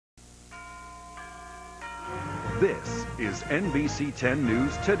This is NBC 10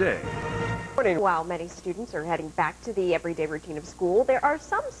 News Today. While many students are heading back to the everyday routine of school, there are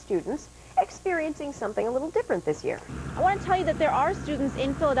some students experiencing something a little different this year. I want to tell you that there are students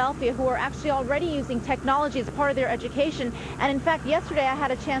in Philadelphia who are actually already using technology as part of their education. And in fact, yesterday I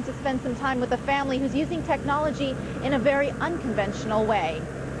had a chance to spend some time with a family who's using technology in a very unconventional way.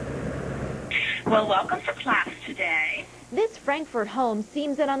 Well, welcome to class today. This Frankfurt home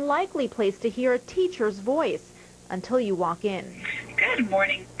seems an unlikely place to hear a teacher's voice until you walk in. Good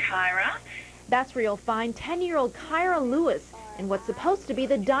morning, Kyra. That's where you'll find 10-year-old Kyra Lewis in what's supposed to be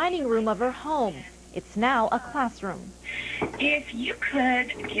the dining room of her home. It's now a classroom. If you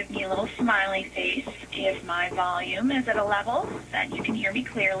could give me a little smiley face if my volume is at a level that you can hear me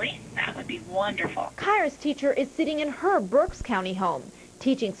clearly, that would be wonderful. Kyra's teacher is sitting in her Berks County home,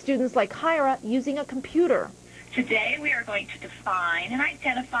 teaching students like Kyra using a computer. Today we are going to define and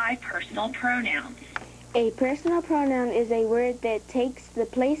identify personal pronouns. A personal pronoun is a word that takes the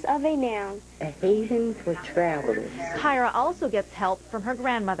place of a noun. A haven for travelers. Kyra also gets help from her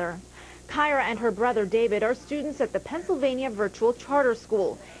grandmother. Kyra and her brother David are students at the Pennsylvania Virtual Charter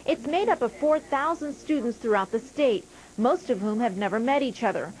School. It's made up of 4,000 students throughout the state, most of whom have never met each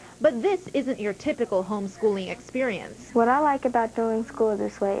other. But this isn't your typical homeschooling experience. What I like about doing school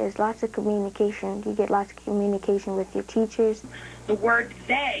this way is lots of communication. You get lots of communication with your teachers. The word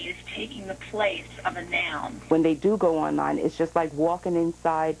they is taking the place of a noun. When they do go online, it's just like walking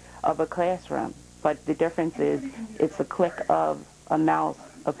inside of a classroom. But the difference is it's a click of a mouse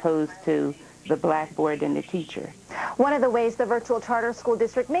opposed to the blackboard and the teacher. One of the ways the Virtual Charter School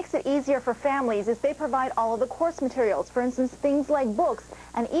District makes it easier for families is they provide all of the course materials, for instance, things like books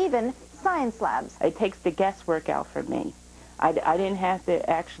and even science labs. It takes the guesswork out for me. I didn't have to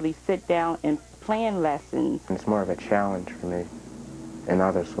actually sit down and plan lessons. It's more of a challenge for me in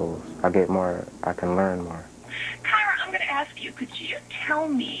other schools. I can learn more. Kyra, I'm going to ask you, could you tell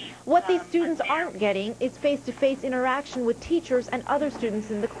me what these students aren't getting is face-to-face interaction with teachers and other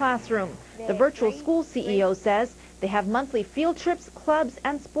students in the classroom. The virtual school CEO says they have monthly field trips, clubs,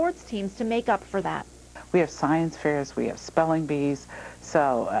 and sports teams to make up for that. We have science fairs, we have spelling bees,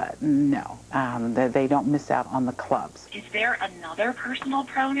 so no, they don't miss out on the clubs. Is there another personal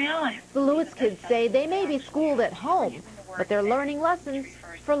pronoun? The Lewis kids say they may be schooled at home, but they're learning lessons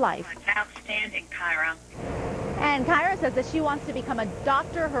for life. Outstanding, Kyra. And Kyra says that she wants to become a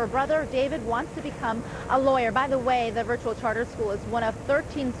doctor. Her brother, David, wants to become a lawyer. By the way, the Virtual Charter School is one of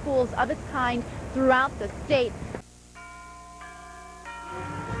 13 schools of its kind throughout the state.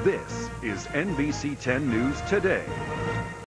 This is NBC 10 News Today.